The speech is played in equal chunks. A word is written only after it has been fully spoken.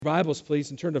Bibles,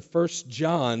 please, and turn to 1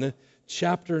 John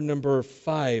chapter number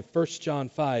 5. 1 John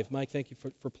 5. Mike, thank you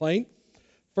for playing.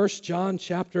 1 John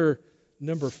chapter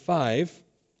number 5.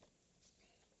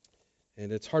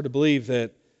 And it's hard to believe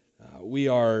that we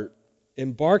are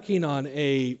embarking on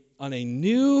a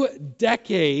new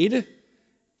decade.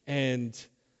 And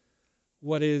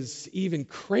what is even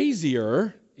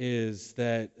crazier is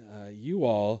that you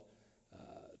all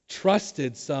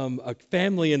trusted a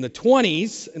family in the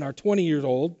 20s, in our 20 years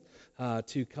old,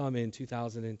 to come in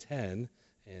 2010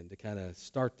 and to kind of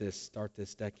start this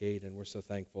decade, and we're so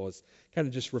thankful. It's kind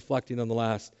of just reflecting on the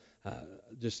last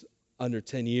just under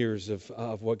 10 years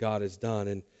of what God has done,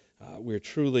 and we're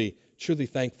truly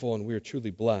thankful, and we're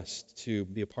truly blessed to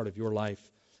be a part of your life,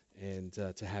 and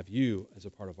to have you as a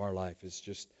part of our life is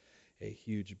just a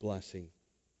huge blessing.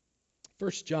 1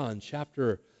 John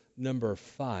chapter number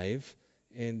 5.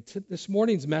 And this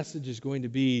morning's message is going to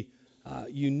be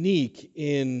unique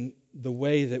in the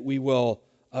way that we will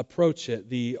approach it.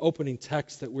 The opening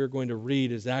text that we're going to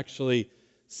read is actually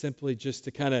simply just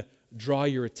to kind of draw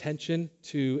your attention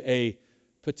to a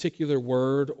particular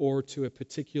word or to a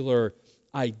particular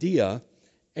idea.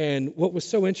 And what was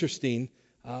so interesting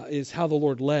is how the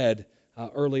Lord led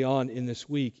early on in this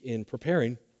week in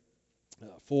preparing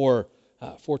for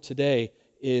today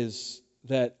is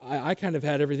that I kind of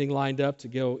had everything lined up to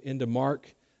go into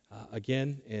Mark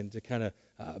again and to kind of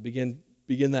begin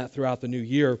that throughout the new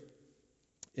year.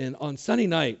 And on Sunday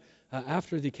night,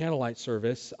 after the candlelight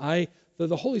service,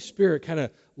 the Holy Spirit kind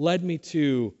of led me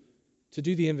to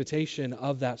do the invitation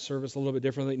of that service a little bit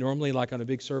differently. Normally, like on a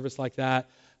big service like that,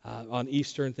 on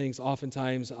Easter and things,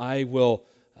 oftentimes I will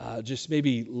just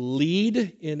maybe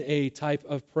lead in a type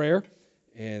of prayer.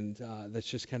 And that's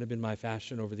just kind of been my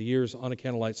fashion over the years on a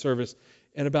candlelight service.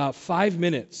 And about 5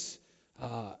 minutes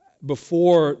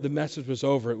before the message was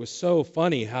over, it was so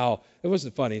funny how, it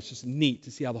wasn't funny, it's just neat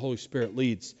to see how the Holy Spirit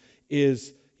leads,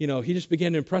 is, he just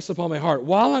began to impress upon my heart.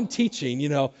 While I'm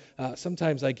teaching,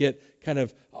 sometimes I get kind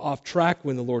of off track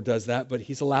when the Lord does that, but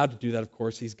He's allowed to do that, of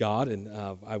course. He's God, and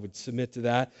I would submit to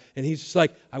that. And He's just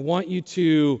like, I want you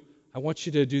to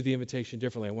do the invitation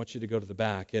differently. I want you to go to the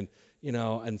back. And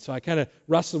so I kind of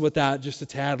wrestled with that just a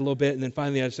tad a little bit, and then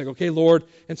finally I was like, okay, Lord.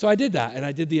 And so I did that, and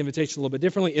I did the invitation a little bit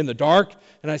differently in the dark,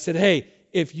 and I said, hey,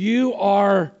 if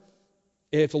the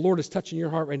Lord is touching your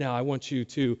heart right now, I want you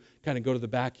to kind of go to the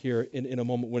back here in a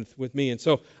moment with me. And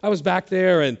so I was back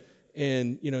there, and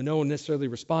no one necessarily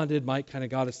responded. Mike kind of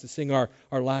got us to sing our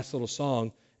last little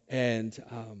song, and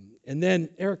then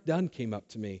Eric Dunn came up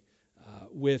to me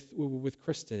with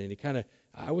Kristen, and he kind of,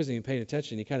 I wasn't even paying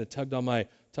attention. He kind of tugged on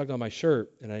my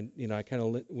shirt, and I kind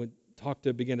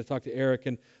of began to talk to Eric,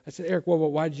 and I said, Eric,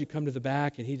 why did you come to the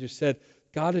back? And he just said,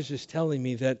 God is just telling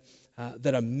me that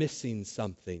I'm missing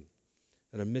something.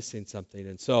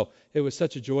 And so it was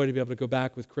such a joy to be able to go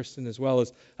back with Kristen as well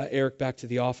as Eric back to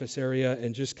the office area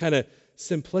and just kind of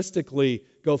simplistically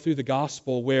go through the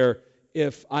gospel, where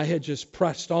if I had just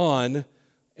pressed on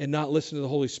and not listened to the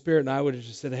Holy Spirit, and I would have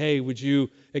just said, hey, would you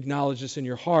acknowledge this in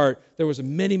your heart? There was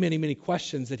many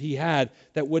questions that he had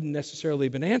that wouldn't necessarily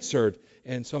have been answered.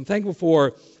 And so I'm thankful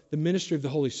for the ministry of the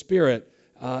Holy Spirit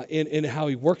in how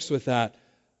He works with that.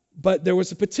 But there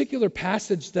was a particular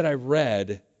passage that I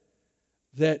read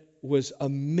that was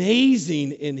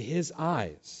amazing in His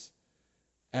eyes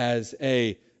as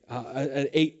an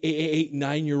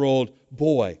 9-year-old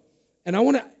boy. And I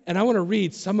want to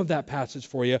read some of that passage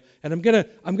for you, and I'm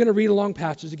gonna read a long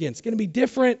passage again. It's going to be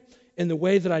different in the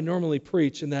way that I normally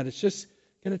preach, in that it's just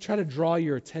going to try to draw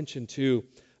your attention to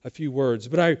a few words.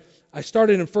 But I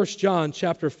started in 1 John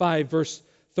chapter 5, verse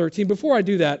 13. Before I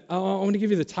do that, I want to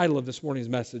give you the title of this morning's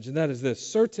message, and that is this: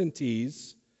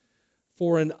 Certainties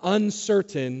for an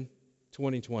Uncertain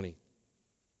 2020.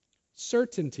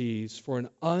 Certainties for an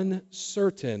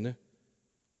uncertain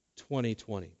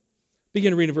 2020.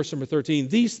 Begin reading verse number 13.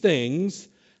 These things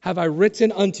have I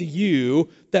written unto you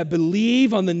that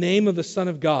believe on the name of the Son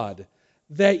of God,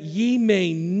 that ye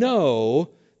may know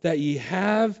that ye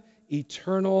have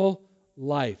eternal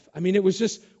life. I mean, it was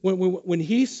just, when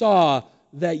he saw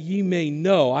that ye may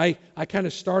know, I kind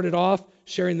of started off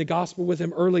sharing the gospel with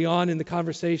him early on in the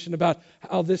conversation about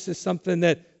how this is something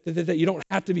that you don't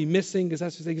have to be missing, because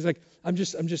that's the thing. He's like, I'm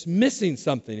just missing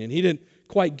something, and he didn't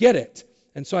quite get it.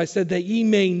 And so I said that ye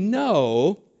may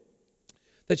know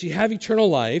that ye have eternal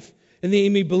life, and that ye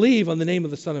may believe on the name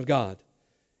of the Son of God.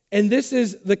 And this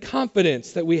is the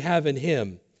confidence that we have in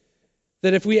Him,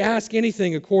 that if we ask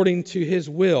anything according to His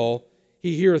will,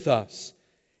 He heareth us.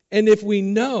 And if we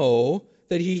know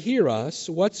that He hear us,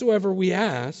 whatsoever we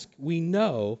ask, we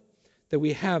know that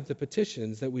we have the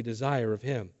petitions that we desire of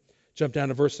Him. Jump down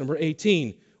to verse number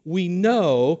 18. we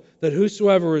know that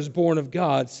whosoever is born of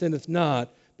God sinneth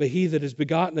not, but he that is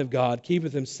begotten of God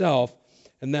keepeth himself,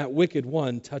 and that wicked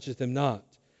one toucheth him not.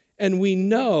 And we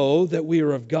know that we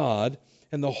are of God,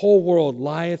 and the whole world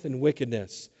lieth in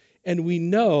wickedness. And we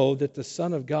know that the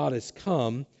Son of God is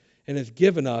come, and hath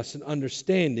given us an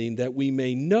understanding that we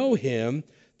may know him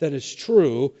that is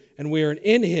true, and we are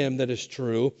in him that is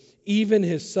true, even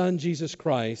his Son Jesus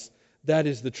Christ, that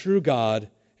is the true God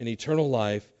and eternal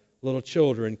life. Little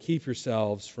children, keep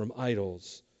yourselves from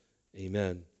idols.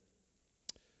 Amen.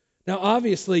 Now,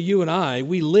 obviously, you and I,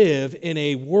 we live in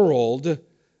a world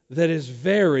that is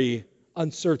very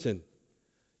uncertain.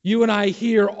 You and I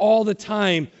hear all the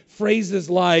time phrases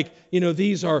like,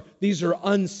 these are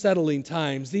unsettling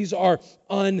times. These are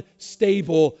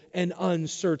unstable and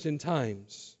uncertain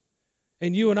times.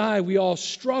 And you and I, we all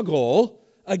struggle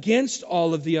against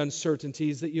all of the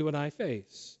uncertainties that you and I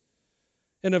face.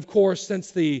 And of course,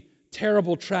 since the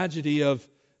terrible tragedy of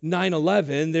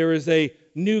 9/11, there is a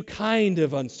new kind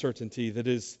of uncertainty that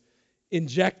is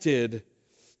injected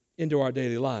into our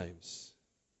daily lives.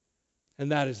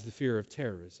 And that is the fear of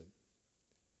terrorism.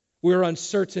 We're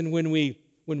uncertain when we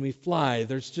fly.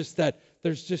 There's just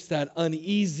that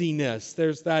uneasiness.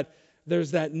 There's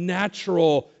that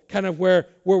natural kind of where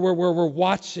we're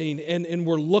watching and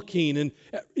we're looking, and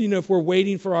if we're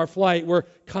waiting for our flight, we're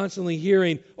constantly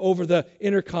hearing over the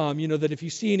intercom, that if you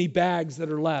see any bags that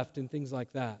are left and things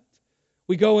like that.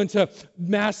 We go into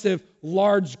massive,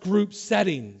 large group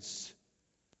settings,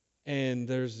 and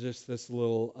there's just this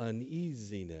little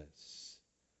uneasiness.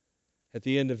 At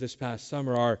the end of this past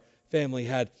summer, our family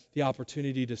had the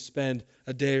opportunity to spend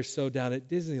a day or so down at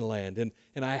Disneyland.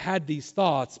 And I had these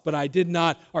thoughts, but I did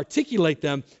not articulate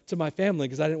them to my family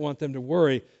because I didn't want them to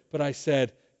worry. But I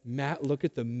said, Matt, look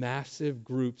at the massive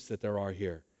groups that there are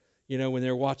here. When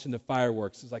they're watching the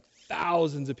fireworks, there's like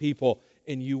thousands of people,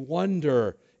 and you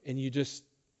wonder, and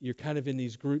you're kind of in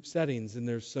these group settings, and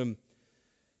there's some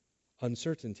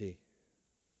uncertainty.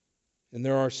 And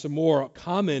there are some more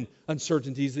common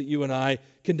uncertainties that you and I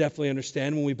can definitely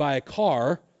understand. When we buy a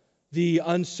car,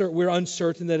 we're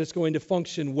uncertain that it's going to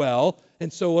function well.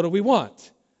 And so what do we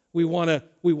want? We want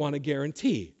a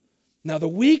guarantee. Now, the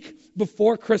week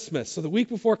before Christmas,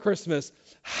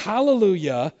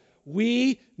 hallelujah,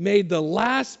 we made the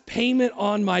last payment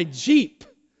on my Jeep.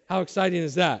 How exciting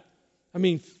is that?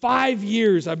 5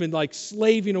 years I've been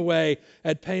slaving away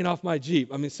at paying off my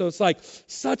Jeep. So it's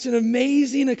such an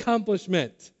amazing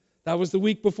accomplishment. That was the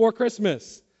week before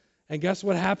Christmas. And guess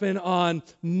what happened on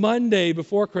Monday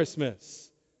before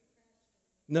Christmas?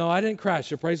 No, I didn't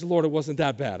crash it. Praise the Lord, it wasn't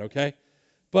that bad, okay?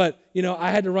 But,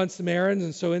 I had to run some errands,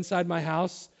 and so inside my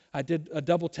house, I did a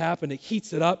double tap, and it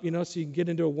heats it up, so you can get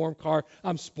into a warm car.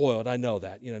 I'm spoiled, I know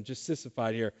that, I'm just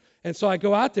sissified here. And so I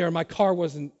go out there, and my car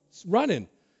wasn't running.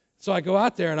 So I go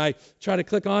out there and I try to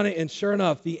click on it, and sure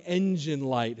enough, the engine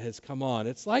light has come on.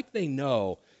 It's like they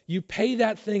know. You pay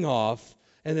that thing off,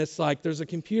 and it's like there's a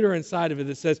computer inside of it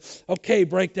that says, okay,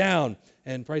 break down.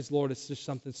 And praise the Lord, it's just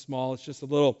something small. It's just a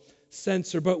little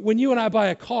sensor. But when you and I buy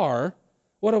a car,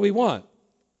 what do we want?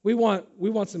 We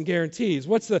want some guarantees.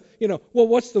 What's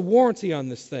the warranty on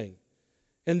this thing?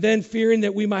 And then fearing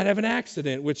that we might have an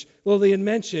accident, which Lillian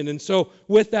mentioned. And so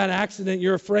with that accident,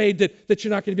 you're afraid that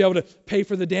you're not going to be able to pay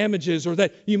for the damages, or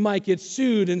that you might get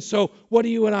sued. And so what do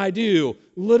you and I do?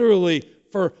 Literally,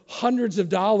 for hundreds of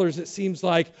dollars, it seems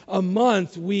like a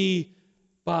month, we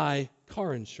buy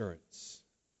car insurance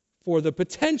for the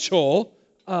potential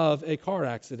of a car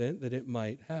accident that it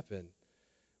might happen.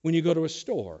 When you go to a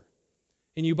store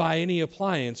and you buy any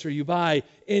appliance, or you buy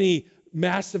any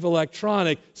massive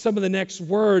electronic, some of the next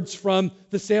words from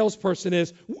the salesperson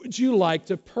is, would you like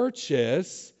to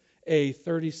purchase a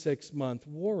 36-month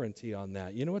warranty on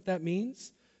that? You know what that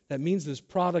means? That means this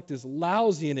product is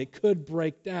lousy and it could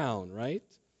break down, right?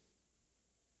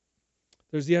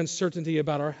 There's the uncertainty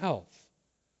about our health.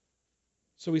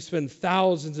 So we spend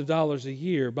thousands of dollars a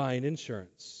year buying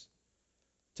insurance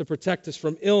to protect us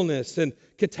from illness and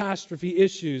catastrophe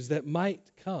issues that might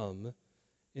come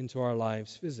into our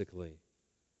lives physically.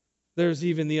 There's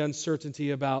even the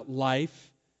uncertainty about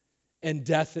life and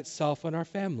death itself in our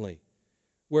family,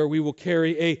 where we will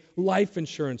carry a life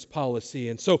insurance policy.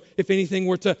 And so if anything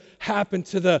were to happen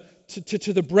to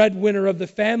the breadwinner of the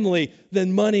family,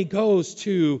 then money goes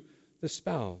to the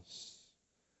spouse.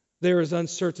 There is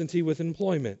uncertainty with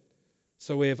employment,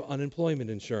 so we have unemployment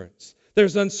insurance.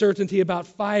 There's uncertainty about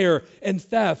fire and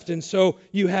theft, and so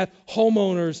you have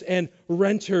homeowners and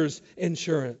renters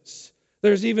insurance.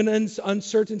 There's even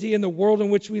uncertainty in the world in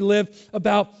which we live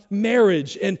about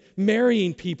marriage and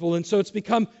marrying people, and so it's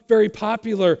become very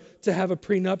popular to have a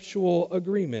prenuptial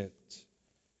agreement.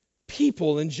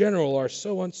 people in general are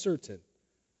so uncertain,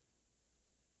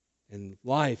 and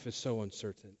life is so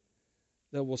uncertain,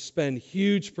 that we'll spend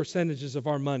huge percentages of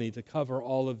our money to cover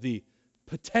all of the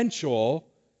potential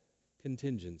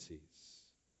contingencies.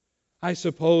 I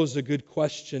suppose a good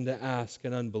question to ask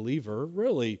an unbeliever,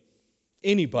 really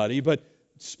anybody, but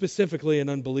specifically an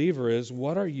unbeliever, is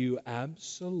what are you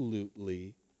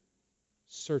absolutely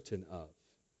certain of?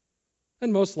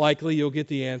 And most likely you'll get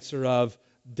the answer of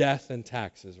death and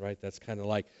taxes, right? That's kind of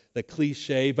like the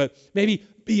cliche, but maybe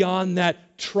beyond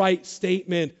that trite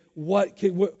statement, what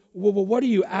are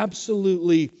you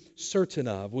absolutely certain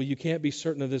of? Well, you can't be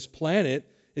certain of this planet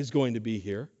is going to be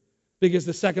here, because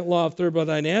the second law of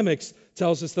thermodynamics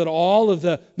tells us that all of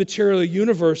the material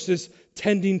universe is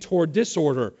tending toward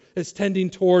disorder, is tending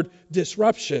toward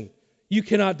disruption. You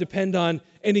cannot depend on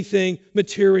anything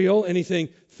material, anything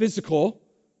physical.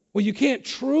 Well, you can't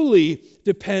truly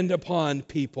depend upon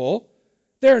people.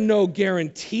 There are no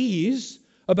guarantees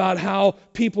about how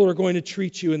people are going to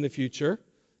treat you in the future,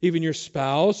 even your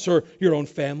spouse or your own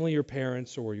family, your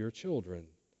parents, or your children.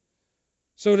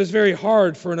 So it is very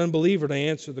hard for an unbeliever to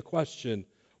answer the question,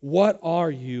 what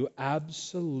are you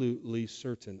absolutely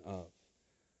certain of?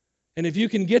 And if you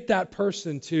can get that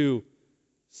person to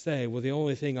say, well, the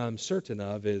only thing I'm certain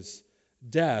of is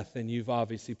death, and you've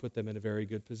obviously put them in a very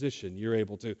good position. You're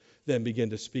able to then begin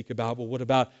to speak about, well, what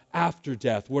about after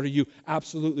death? What are you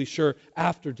absolutely sure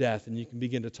after death? And you can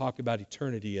begin to talk about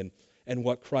eternity and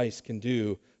what Christ can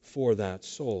do for that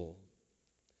soul.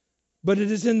 But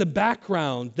it is in the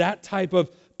background, that type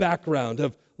of background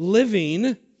of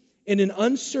living in an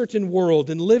uncertain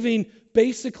world and living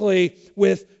basically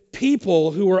with people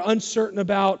who are uncertain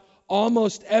about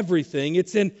almost everything.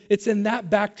 It's in that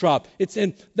backdrop. It's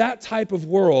in that type of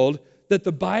world that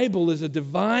the Bible is a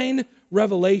divine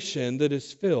revelation that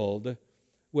is filled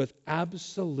with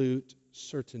absolute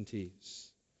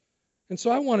certainties. And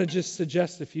so I want to just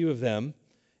suggest a few of them,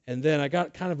 and then I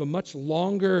got kind of a much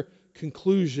longer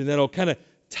conclusion that'll kind of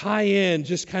tie in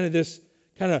just kind of this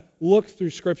kind of look through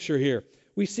Scripture here.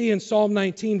 We see in Psalm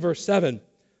 19, verse 7,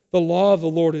 the law of the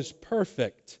Lord is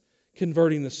perfect,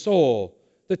 converting the soul.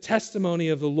 The testimony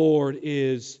of the Lord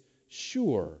is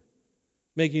sure,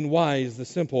 making wise the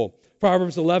simple.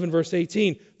 Proverbs 11, verse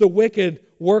 18, the wicked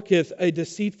worketh a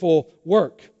deceitful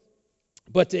work,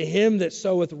 but to him that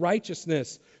soweth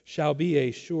righteousness shall be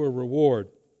a sure reward.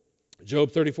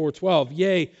 Job 34:12,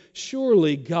 yea,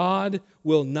 surely God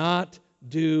will not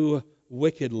do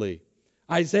wickedly.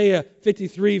 Isaiah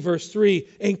 53, verse 3,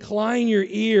 incline your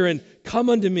ear and come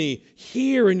unto me.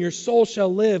 Hear, and your soul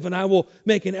shall live, and I will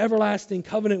make an everlasting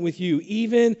covenant with you,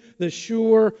 even the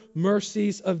sure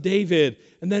mercies of David.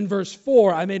 And then verse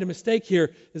 4, I made a mistake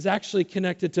here, is actually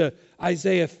connected to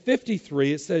Isaiah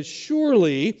 53. It says,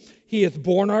 surely he hath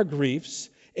borne our griefs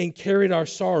and carried our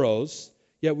sorrows,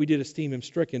 yet we did esteem him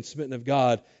stricken, smitten of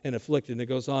God, and afflicted. And it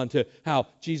goes on to how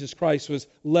Jesus Christ was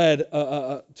led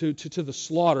to the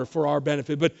slaughter for our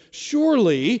benefit. But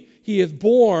surely he hath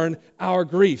borne our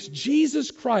griefs.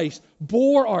 Jesus Christ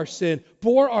bore our sin,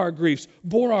 bore our griefs,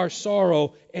 bore our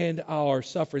sorrow and our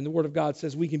suffering. The Word of God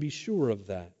says we can be sure of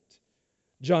that.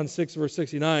 John 6, verse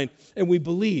 69, and we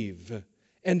believe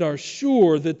and are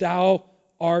sure that thou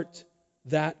art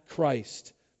that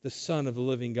Christ, the Son of the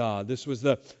living God. This was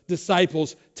the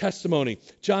disciples' testimony.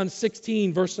 John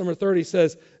 16, verse number 30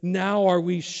 says, now are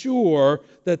we sure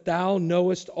that thou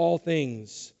knowest all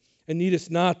things, and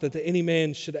needest not that any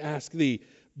man should ask thee.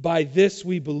 By this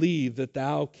we believe that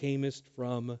thou camest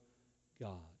from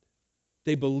God.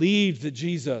 They believed that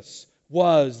Jesus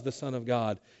was the Son of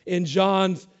God. In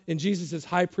Jesus'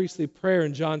 high priestly prayer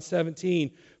in John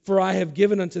 17, for I have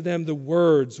given unto them the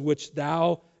words which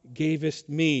thou gavest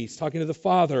me. He's talking to the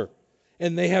Father.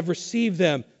 And they have received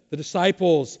them, the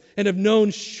disciples, and have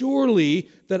known surely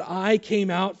that I came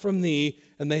out from thee,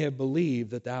 and they have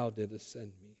believed that thou didst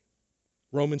send me.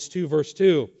 Romans 2, verse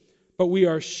 2. But we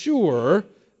are sure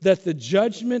that the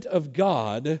judgment of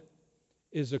God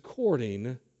is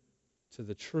according to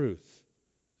the truth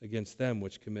against them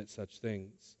which commit such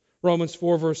things. Romans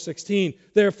 4, verse 16.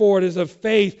 Therefore it is of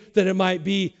faith that it might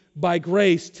be by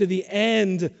grace, to the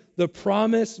end the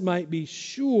promise might be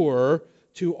sure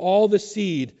to all the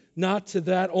seed, not to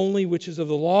that only which is of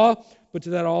the law, but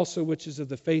to that also which is of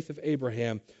the faith of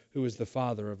Abraham, who is the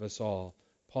father of us all.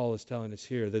 Paul is telling us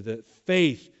here that the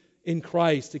faith in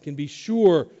Christ, it can be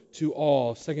sure to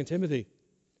all. 2 Timothy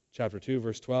chapter 2,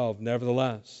 verse 12,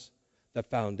 nevertheless, the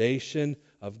foundation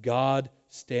of God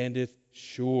standeth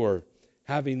sure,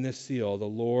 having this seal, the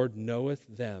Lord knoweth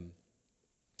them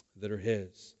that are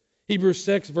his. Hebrews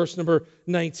 6, verse number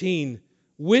 19,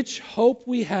 which hope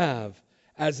we have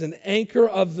as an anchor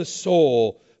of the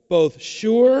soul, both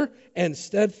sure and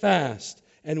steadfast,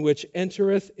 and which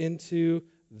entereth into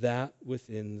that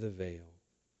within the veil.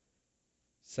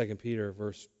 2 Peter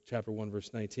chapter 1,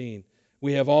 verse 19.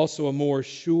 We have also a more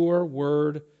sure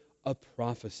word of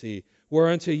prophecy,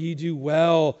 whereunto ye do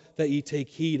well that ye take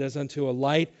heed, as unto a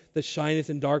light that shineth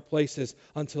in dark places,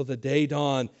 until the day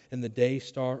dawn and the day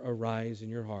star arise in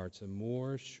your hearts. A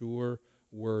more sure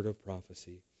word of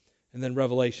prophecy. And then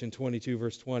Revelation 22,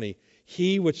 verse 20.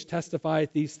 He which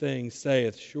testifieth these things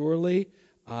saith, surely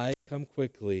I come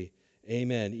quickly.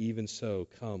 Amen. Even so,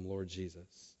 come, Lord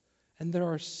Jesus. And there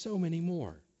are so many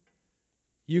more.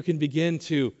 You can begin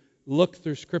to look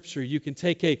through Scripture. You can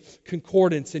take a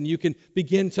concordance and you can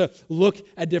begin to look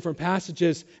at different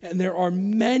passages. And there are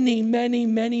many, many,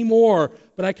 many more.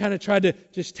 But I kind of tried to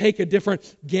just take a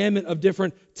different gamut of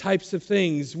different types of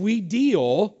things. We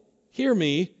deal, hear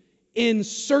me, in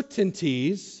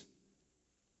certainties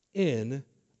in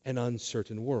an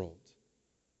uncertain world.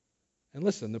 And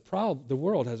listen, the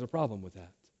world has a problem with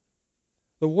that.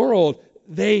 The world,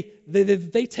 they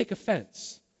take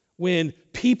offense when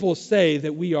people say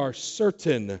that we are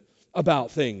certain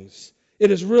about things. It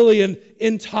is really an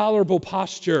intolerable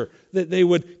posture that they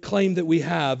would claim that we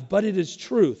have, but it is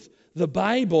truth. The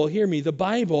Bible, hear me, the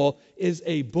Bible is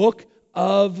a book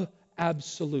of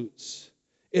absolutes.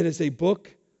 It is a book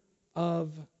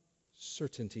of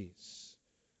certainties.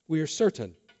 We are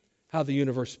certain how the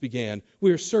universe began.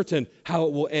 We are certain how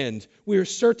it will end. We are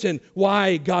certain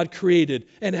why God created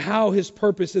and how His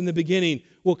purpose in the beginning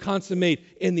will consummate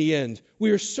in the end.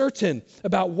 We are certain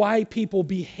about why people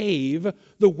behave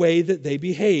the way that they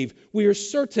behave. We are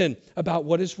certain about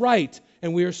what is right,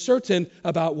 and we are certain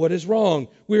about what is wrong.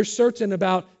 We are certain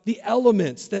about the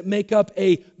elements that make up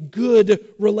a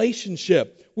good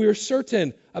relationship. We are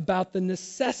certain about the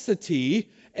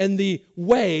necessity and the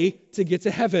way to get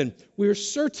to heaven. We are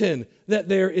certain that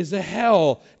there is a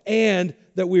hell, and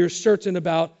that we are certain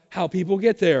about how people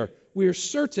get there. We are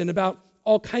certain about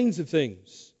all kinds of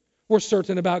things. We're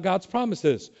certain about God's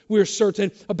promises. We are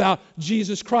certain about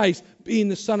Jesus Christ being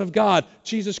the Son of God,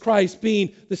 Jesus Christ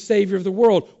being the Savior of the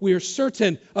world. We are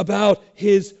certain about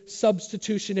His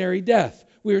substitutionary death.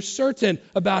 We are certain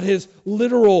about His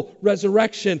literal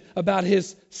resurrection, about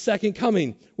His second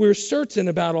coming. We are certain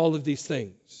about all of these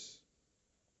things.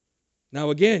 Now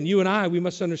again, you and I, we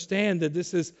must understand that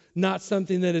this is not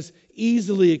something that is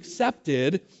easily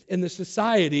accepted in the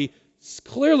society. It's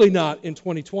clearly not in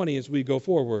 2020 as we go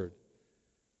forward.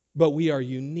 But we are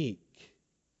unique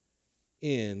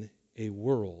in a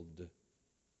world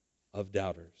of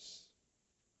doubters.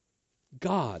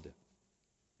 God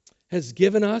has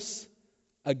given us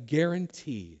a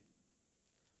guarantee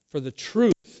for the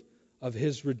truth of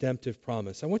His redemptive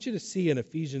promise. I want you to see in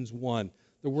Ephesians 1,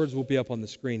 the words will be up on the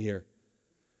screen here,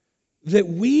 that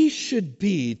we should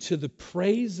be to the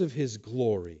praise of His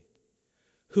glory,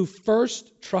 who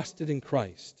first trusted in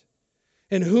Christ,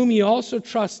 and whom ye also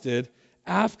trusted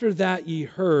after that ye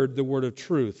heard the word of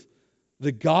truth,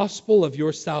 the gospel of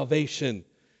your salvation,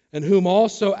 and whom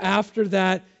also after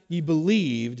that ye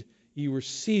believed, ye were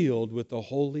sealed with the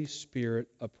Holy Spirit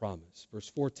of promise. Verse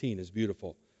 14 is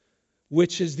beautiful.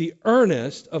 Which is the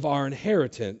earnest of our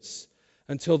inheritance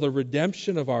until the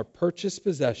redemption of our purchased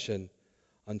possession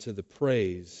unto the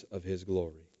praise of His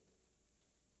glory.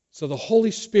 So the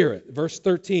Holy Spirit, verse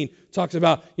 13, talks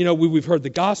about, we've heard the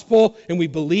gospel and we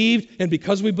believed, and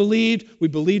because we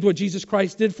believed what Jesus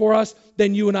Christ did for us,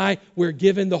 then you and I, we're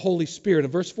given the Holy Spirit.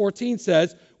 And verse 14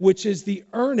 says, which is the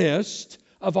earnest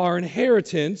of our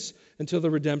inheritance until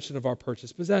the redemption of our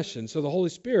purchased possession. So the Holy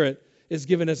Spirit is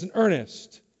given as an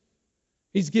earnest.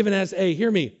 He's given as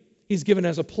He's given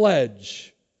as a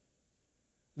pledge.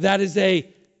 That is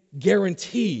a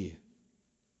guarantee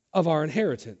of our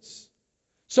inheritance.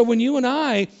 So when you and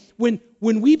I, when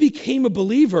we became a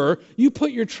believer, you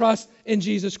put your trust in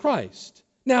Jesus Christ.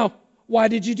 Now, why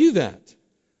did you do that?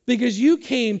 Because you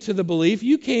came to the belief,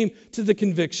 you came to the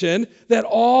conviction that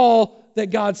all that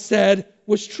God said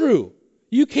was true.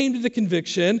 You came to the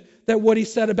conviction that what He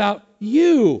said about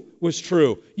you was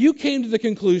true. You came to the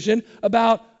conclusion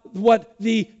about what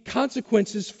the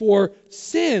consequences for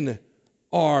sin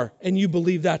are, and you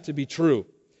believe that to be true.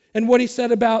 And what He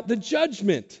said about the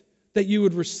judgment that you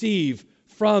would receive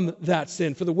from that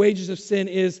sin. For the wages of sin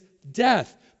is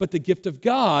death, but the gift of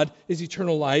God is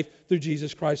eternal life through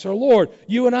Jesus Christ our Lord.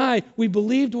 You and I, we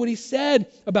believed what He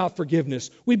said about forgiveness.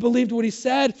 We believed what He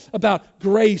said about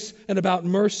grace and about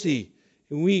mercy.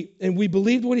 And we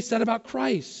believed what He said about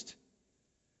Christ.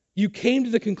 You came to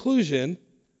the conclusion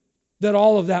that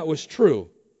all of that was true.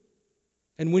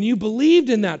 And when you believed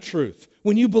in that truth,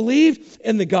 when you believed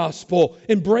in the gospel,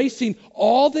 embracing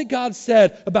all that God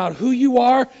said about who you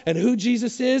are and who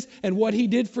Jesus is and what he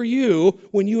did for you,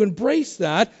 when you embrace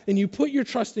that and you put your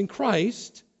trust in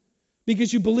Christ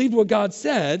because you believed what God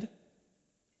said,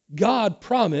 God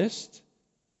promised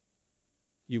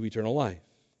you eternal life.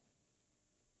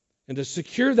 And to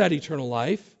secure that eternal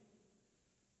life,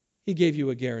 he gave you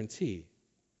a guarantee.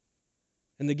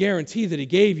 And the guarantee that he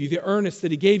gave you, the earnest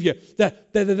that he gave you,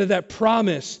 that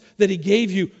promise that he gave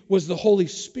you was the Holy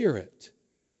Spirit.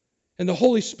 And the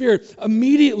Holy Spirit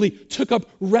immediately took up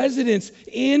residence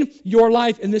in your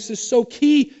life. And this is so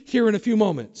key here in a few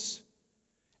moments.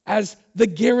 As the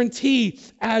guarantee,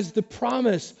 as the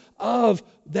promise of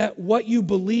that what you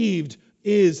believed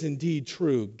is indeed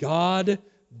true. God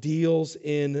deals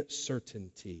in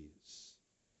certainties.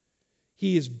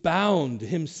 He is bound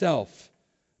himself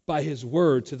by his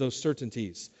word to those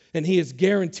certainties. And he has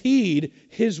guaranteed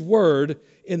his word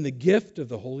in the gift of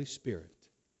the Holy Spirit,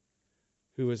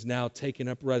 who has now taken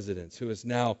up residence, who has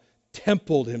now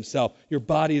templed himself. Your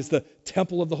body is the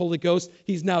temple of the Holy Ghost.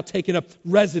 He's now taken up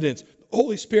residence. The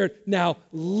Holy Spirit now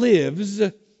lives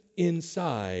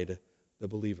inside the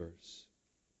believers.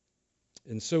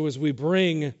 And so as we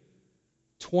bring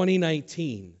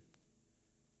 2019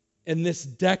 and this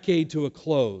decade to a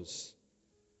close,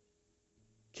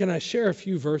 can I share a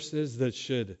few verses that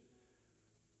should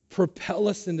propel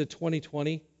us into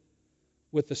 2020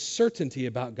 with the certainty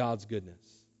about God's goodness,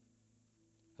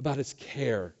 about his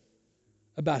care,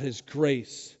 about his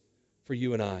grace for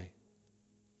you and I?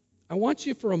 I want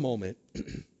you for a moment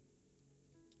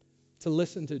to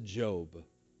listen to Job.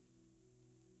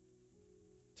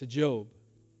 To Job.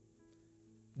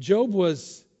 Job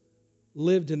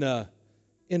lived in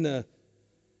a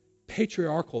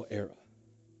patriarchal era.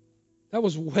 That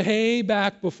was way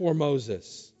back before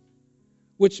Moses,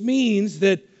 which means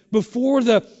that before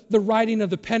the writing of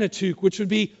the Pentateuch, which would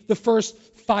be the first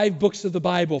 5 books of the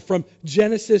Bible, from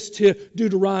Genesis to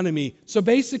Deuteronomy. So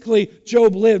basically,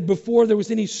 Job lived before there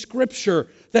was any scripture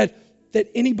that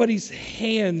anybody's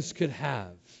hands could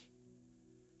have,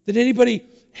 that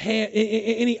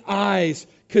any eyes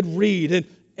could read.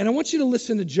 And I want you to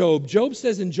listen to Job. Job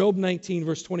says in Job 19,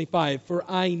 verse 25, "For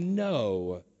I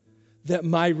know that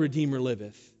my Redeemer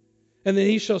liveth, and that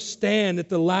he shall stand at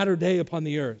the latter day upon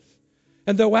the earth.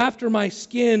 And though after my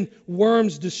skin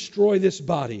worms destroy this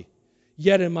body,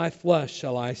 yet in my flesh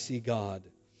shall I see God,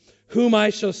 whom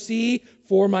I shall see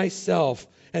for myself,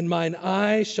 and mine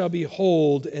eyes shall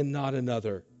behold and not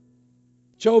another."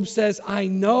 Job says, I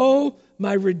know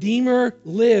my Redeemer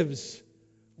lives.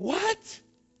 What?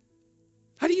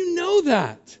 How do you know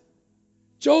that?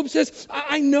 Job says,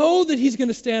 I know that he's going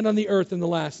to stand on the earth in the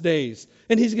last days,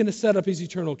 and he's going to set up his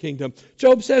eternal kingdom.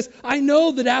 Job says, I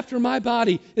know that after my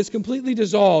body is completely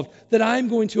dissolved, that I'm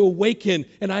going to awaken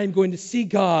and I am going to see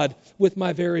God with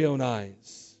my very own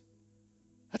eyes.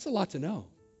 That's a lot to know.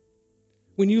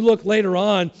 When you look later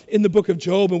on in the book of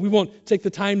Job, and we won't take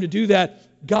the time to do that,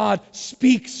 God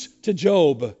speaks to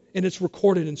Job, and it's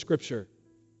recorded in Scripture.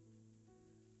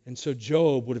 And so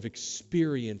Job would have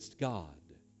experienced God.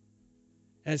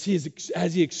 As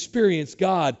he experienced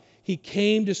God, he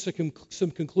came to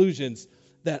some conclusions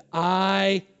that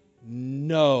I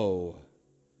know.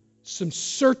 Some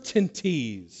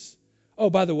certainties. Oh,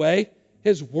 by the way,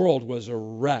 his world was a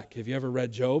wreck. Have you ever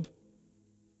read Job?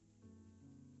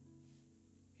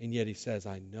 And yet he says,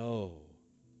 I know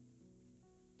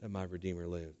that my Redeemer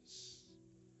lives.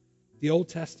 The Old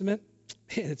Testament,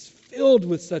 man, it's filled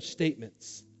with such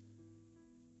statements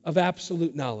of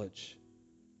absolute knowledge.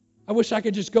 I wish I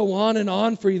could just go on and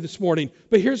on for you this morning.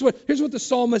 But here's what the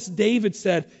psalmist David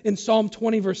said in Psalm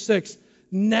 20, verse 6.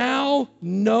 Now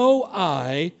know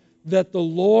I that the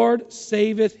Lord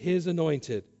saveth his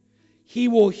anointed. He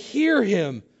will hear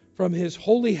him from his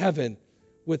holy heaven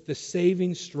with the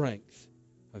saving strength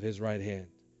of his right hand.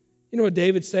 You know what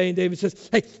David's saying? David says,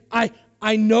 hey,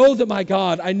 I know that my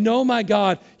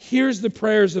God hears the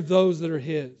prayers of those that are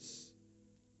his.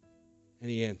 And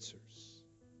he answers.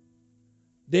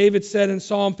 David said in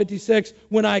Psalm 56,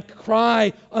 when I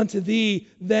cry unto thee,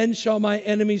 then shall my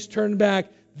enemies turn back.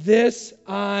 This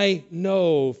I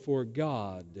know, for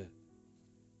God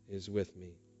is with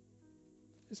me.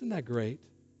 Isn't that great?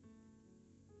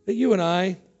 That you and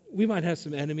I, we might have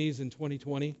some enemies in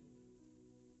 2020.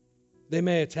 They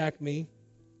may attack me.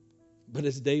 But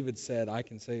as David said, I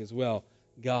can say as well,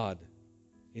 God,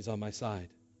 he's on my side.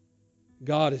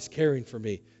 God is caring for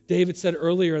me. David said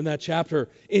earlier in that chapter,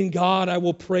 in God I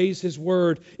will praise his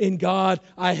word. In God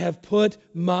I have put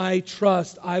my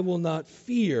trust. I will not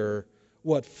fear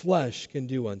what flesh can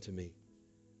do unto me.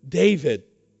 David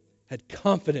had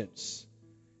confidence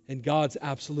in God's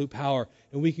absolute power.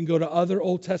 And we can go to other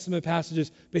Old Testament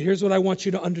passages, but here's what I want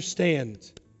you to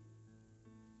understand.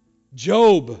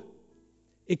 Job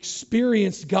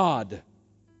experienced God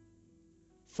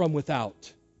from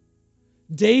without.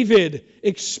 David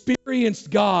experienced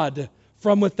God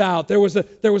from without. There was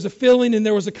a filling and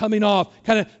there was a coming off.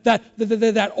 Kind of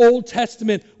that Old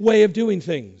Testament way of doing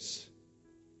things.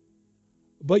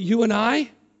 But you and I,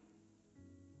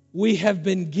 we have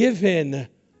been given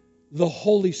the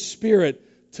Holy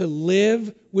Spirit to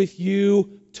live with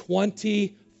you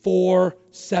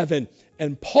 24/7.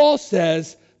 And Paul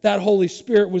says that Holy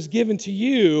Spirit was given to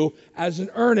you as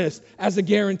an earnest, as a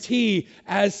guarantee,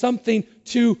 as something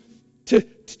to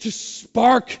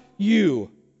spark you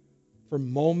for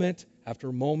moment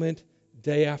after moment,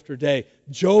 day after day.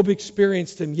 Job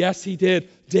experienced him. Yes, he did.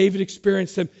 David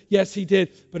experienced him. Yes, he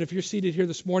did. But if you're seated here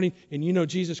this morning and you know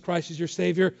Jesus Christ is your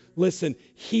Savior, listen,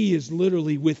 He is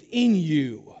literally within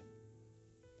you.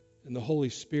 And the Holy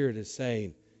Spirit is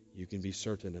saying, you can be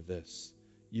certain of this.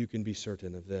 You can be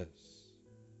certain of this.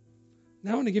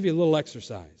 Now I want to give you a little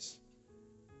exercise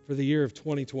for the year of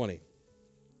 2020.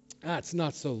 It's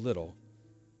not so little,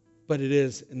 but it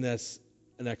is in this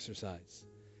an exercise.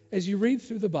 As you read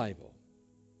through the Bible,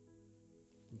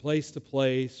 from place to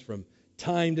place, from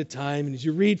time to time, and as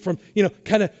you read from,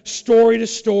 kind of story to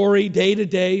story, day to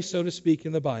day, so to speak,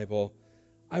 in the Bible,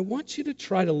 I want you to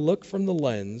try to look from the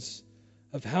lens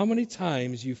of how many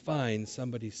times you find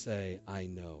somebody say, I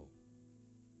know.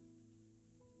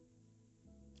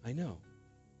 I know.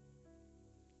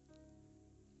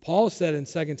 Paul said in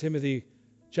 2 Timothy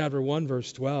chapter 1,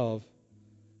 verse 12,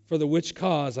 for the which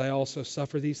cause I also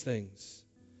suffer these things.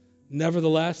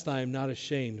 Nevertheless, I am not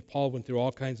ashamed. Paul went through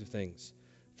all kinds of things.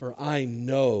 For I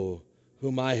know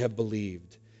whom I have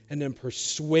believed, and am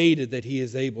persuaded that He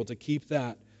is able to keep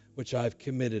that which I have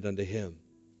committed unto Him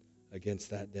against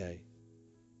that day.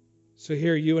 So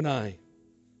here you and I,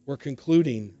 we're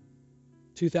concluding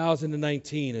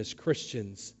 2019 as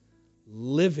Christians,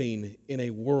 living in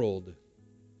a world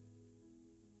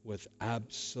with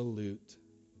absolute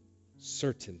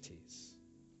certainties.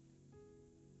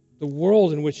 The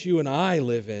world in which you and I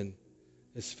live in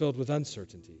is filled with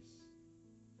uncertainties.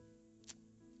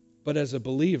 But as a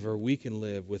believer, we can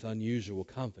live with unusual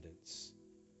confidence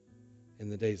in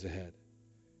the days ahead.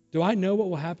 Do I know what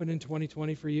will happen in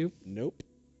 2020 for you? Nope.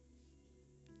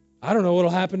 I don't know what will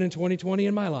happen in 2020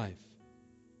 in my life.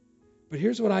 But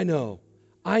here's what I know.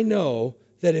 I know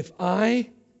that if I,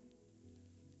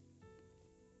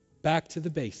 back to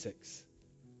the basics,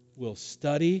 will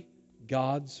study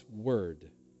God's Word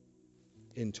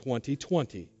in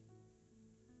 2020,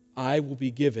 I will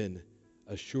be given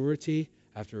a surety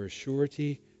after a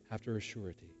surety after a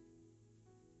surety.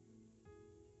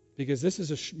 Because this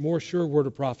is a more sure word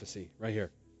of prophecy right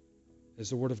here. Is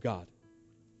the Word of God.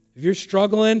 If you're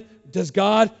struggling, does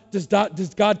God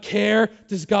care?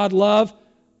 Does God love?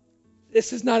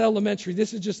 This is not elementary.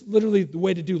 This is just literally the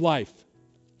way to do life.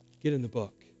 Get in the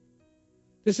book.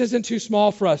 This isn't too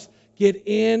small for us. Get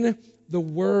in the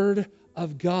Word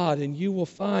of God, and you will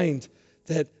find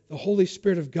that the Holy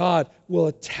Spirit of God will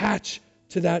attach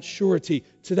to that surety,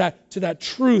 to that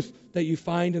truth that you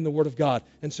find in the Word of God.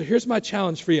 And so here's my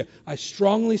challenge for you. I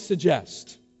strongly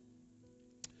suggest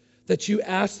that you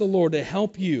ask the Lord to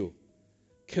help you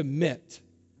commit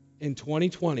in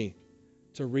 2020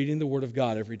 to reading the Word of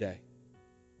God every day.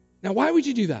 Now, why would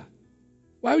you do that?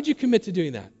 Why would you commit to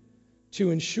doing that?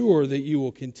 To ensure that you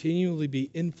will continually be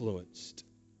influenced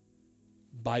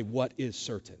by what is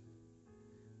certain.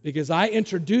 Because I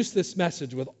introduced this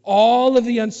message with all of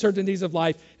the uncertainties of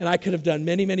life, and I could have done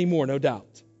many, many more, no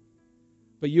doubt.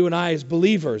 But you and I as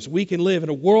believers, we can live in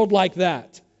a world like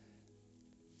that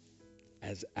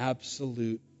as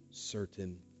absolute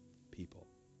certain people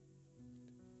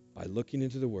by looking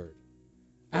into the Word.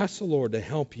 Ask the Lord to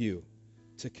help you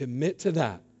to commit to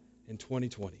that in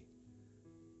 2020.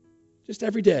 Just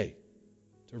every day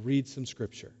to read some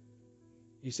Scripture.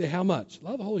 You say, how much?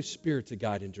 Allow the Holy Spirit to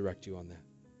guide and direct you on that.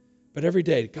 But every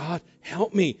day, God,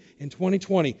 help me in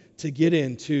 2020 to get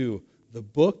into the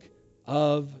book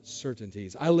of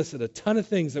certainties. I listed a ton of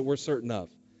things that we're certain of.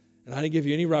 And I didn't give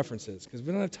you any references because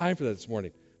we don't have time for that this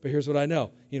morning. But here's what I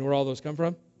know. You know where all those come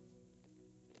from?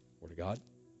 Word of God.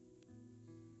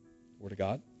 Word of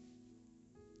God.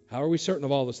 How are we certain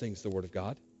of all those things? The Word of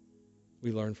God.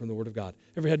 We learn from the Word of God.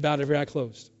 Every head bowed, every eye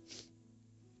closed.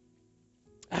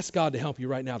 Ask God to help you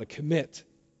right now to commit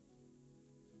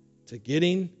to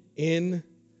getting in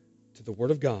to the Word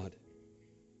of God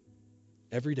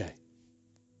every day.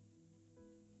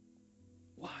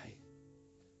 Why?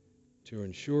 to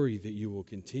ensure you that you will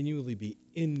continually be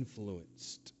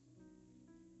influenced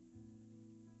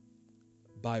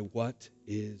by what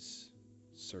is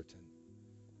certain.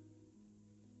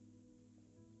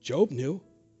 Job knew.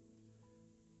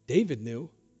 David knew.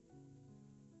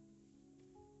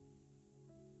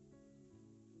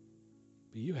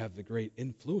 But you have the great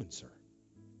influencer,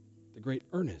 the great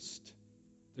earnest,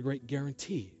 the great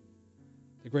guarantee,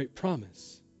 the great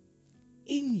promise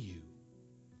in you.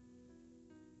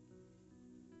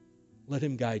 Let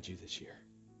him guide you this year.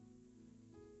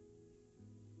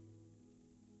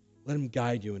 Let him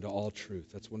guide you into all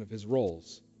truth. That's one of his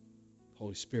roles,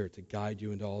 Holy Spirit, to guide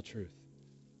you into all truth.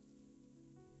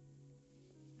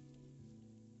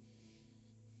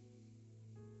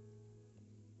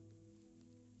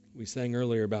 We sang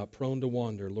earlier about prone to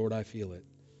wander. Lord, I feel it.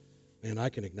 Man, I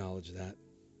can acknowledge that.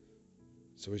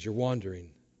 So as you're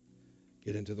wandering,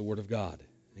 get into the Word of God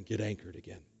and get anchored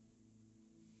again.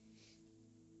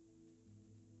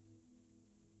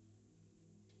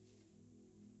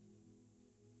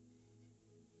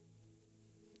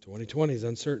 2020 is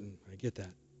uncertain. I get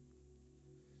that.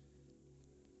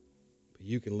 But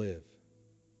you can live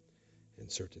in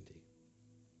certainty.